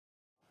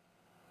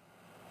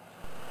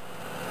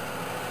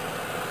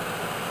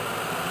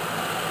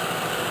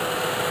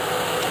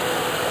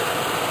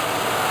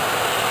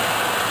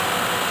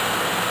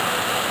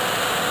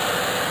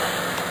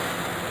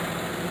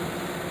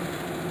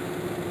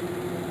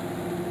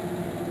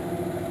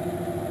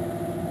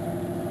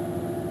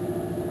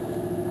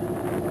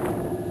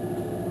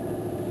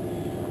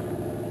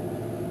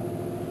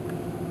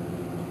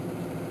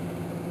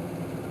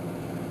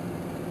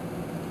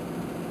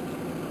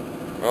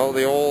Well,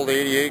 the old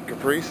 88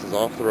 Caprice is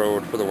off the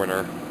road for the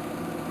winter.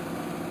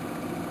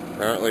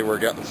 Apparently we're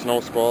getting snow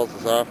squalls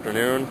this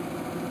afternoon.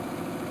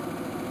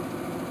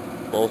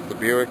 Both the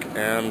Buick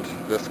and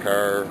this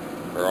car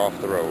are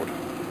off the road.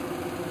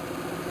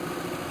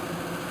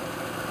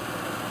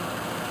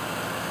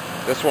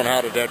 This one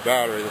had a dead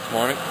battery this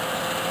morning.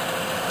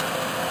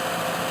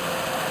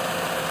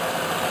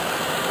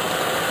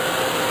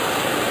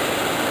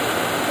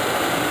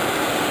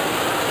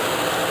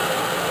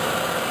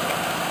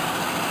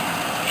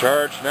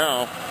 Charged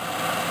now.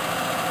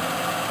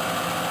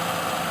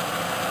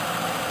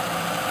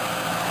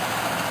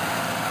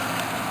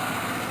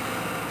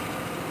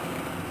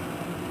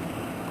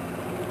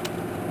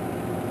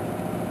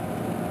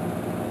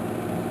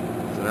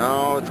 So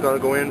now it's got to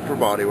go in for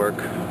body work.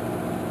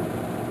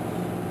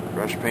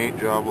 Brush paint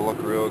job will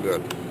look real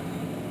good.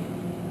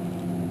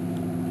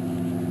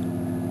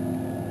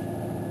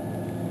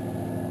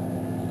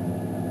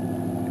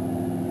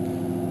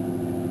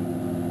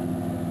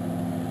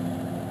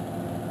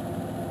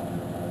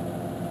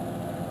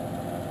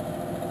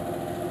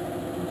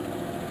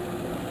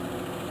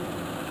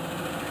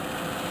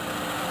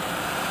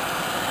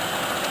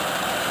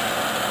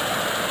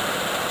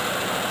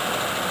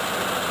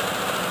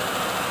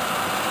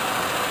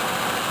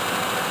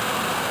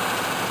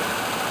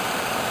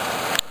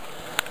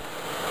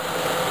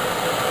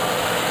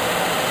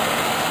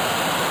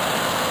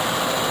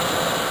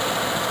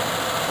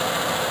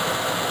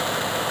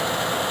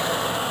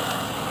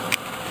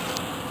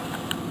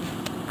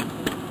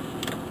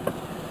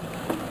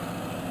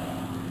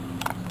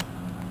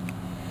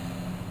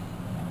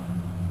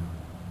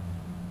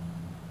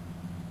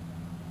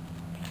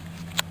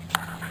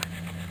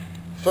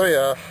 So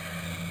yeah,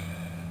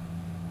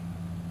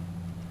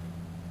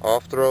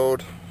 off the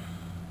road,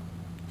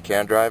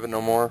 can't drive it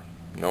no more,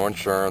 no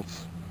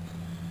insurance.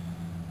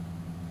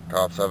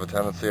 Cops have a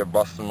tendency of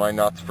busting my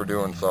nuts for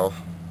doing so.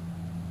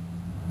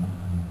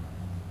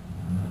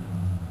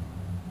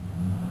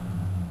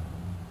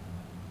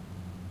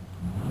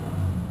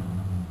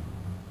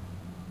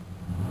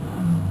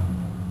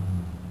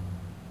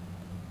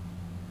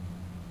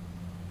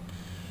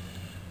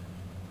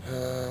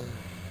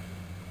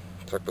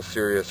 Took the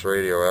Sirius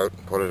radio out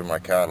and put it in my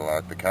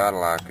Cadillac. The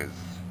Cadillac is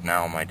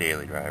now my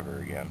daily driver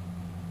again.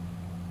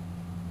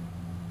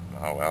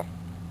 Oh well.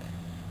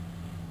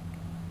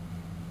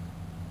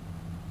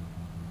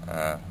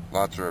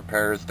 Lots of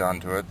repairs done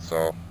to it,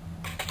 so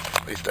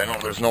at least I know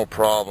there's no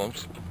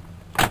problems.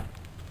 I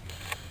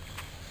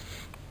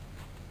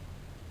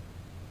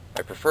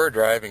prefer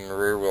driving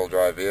rear-wheel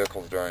drive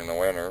vehicles during the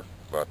winter,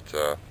 but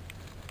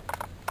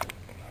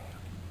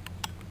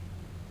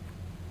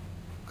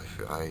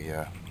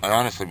I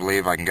honestly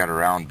believe I can get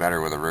around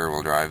better with a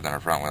rear-wheel drive than a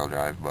front-wheel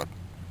drive, but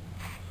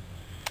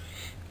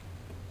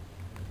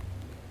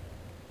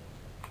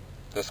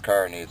this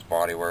car needs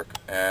body work,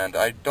 and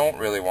I don't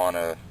really want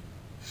to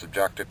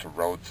subject it to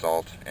road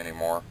salt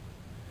anymore.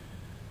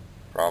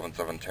 Province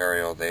of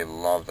Ontario, they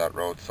love that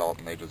road salt,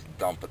 and they just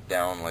dump it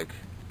down like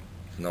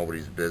it's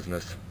nobody's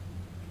business.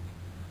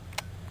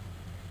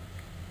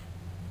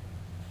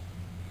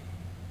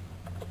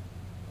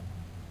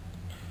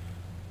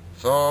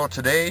 So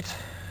to date,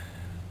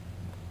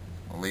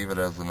 I'll leave it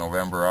as the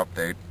November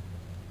update.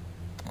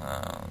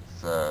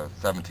 It's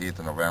 17th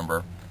of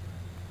November.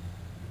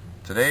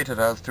 To date, it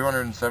has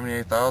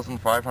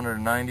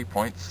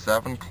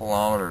 278,590.7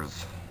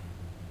 kilometers.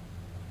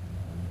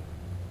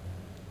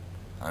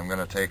 I'm going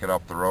to take it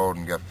up the road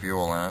and get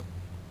fuel in it.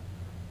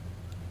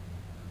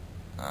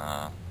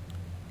 I'm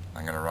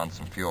going to run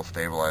some fuel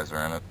stabilizer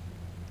in it.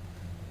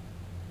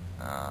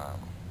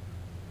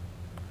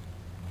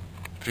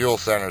 Fuel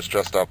center's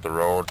just up the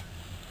road.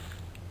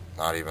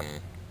 Not even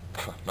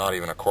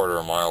a quarter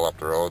of a mile up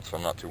the road, so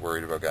I'm not too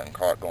worried about getting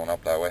caught going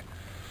up that way.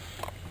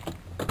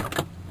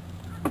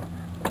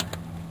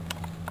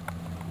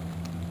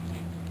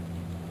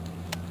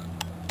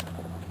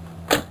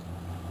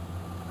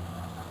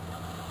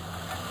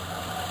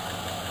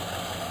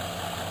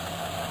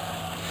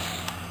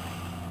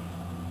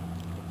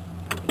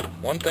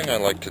 One thing I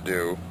like to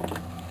do,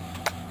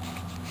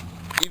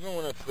 even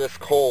when it's this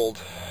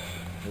cold,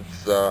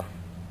 it's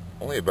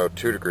only about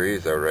 2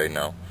 degrees out right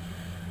now,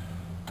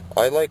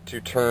 I like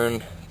to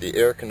turn the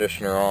air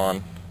conditioner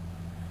on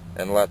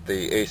and let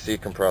the AC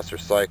compressor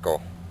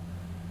cycle,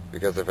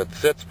 because if it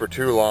sits for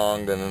too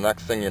long, then the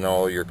next thing you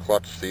know, your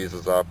clutch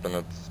seizes up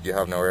and you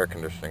have no air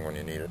conditioning when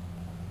you need it.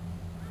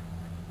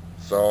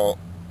 So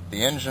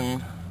the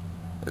engine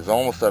is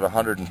almost at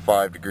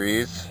 105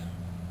 degrees.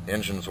 The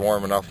engine's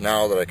warm enough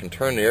now that I can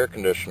turn the air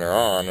conditioner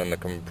on and the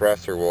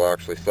compressor will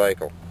actually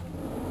cycle.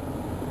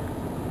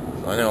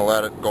 So I'm going to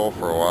let it go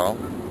for a while.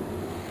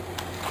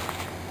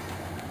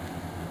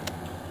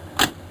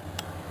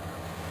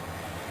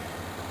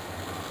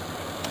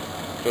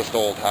 Just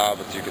old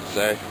habits, you could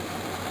say.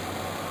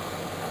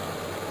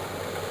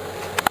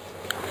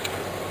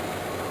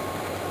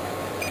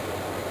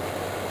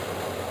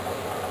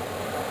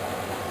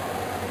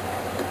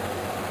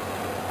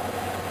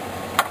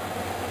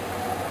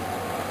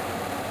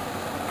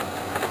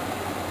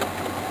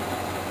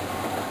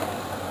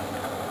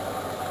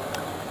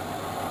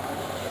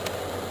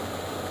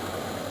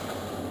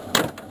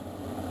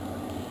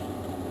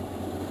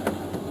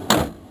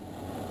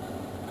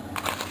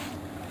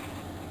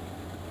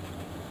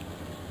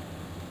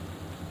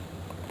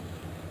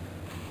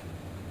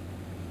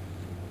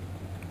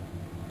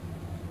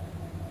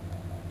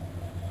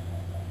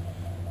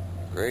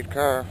 Great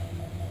car.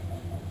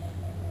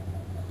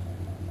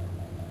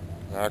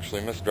 I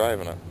actually miss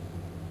driving it.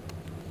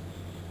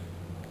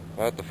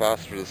 But the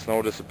faster the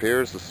snow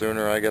disappears, the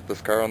sooner I get this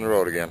car on the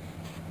road again.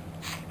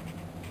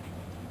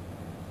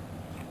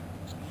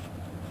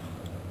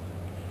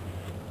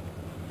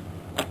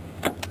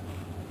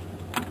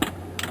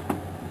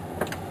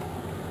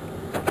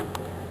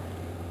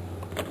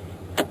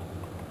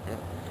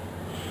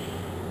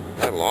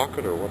 Did I lock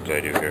it or what did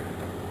I do here?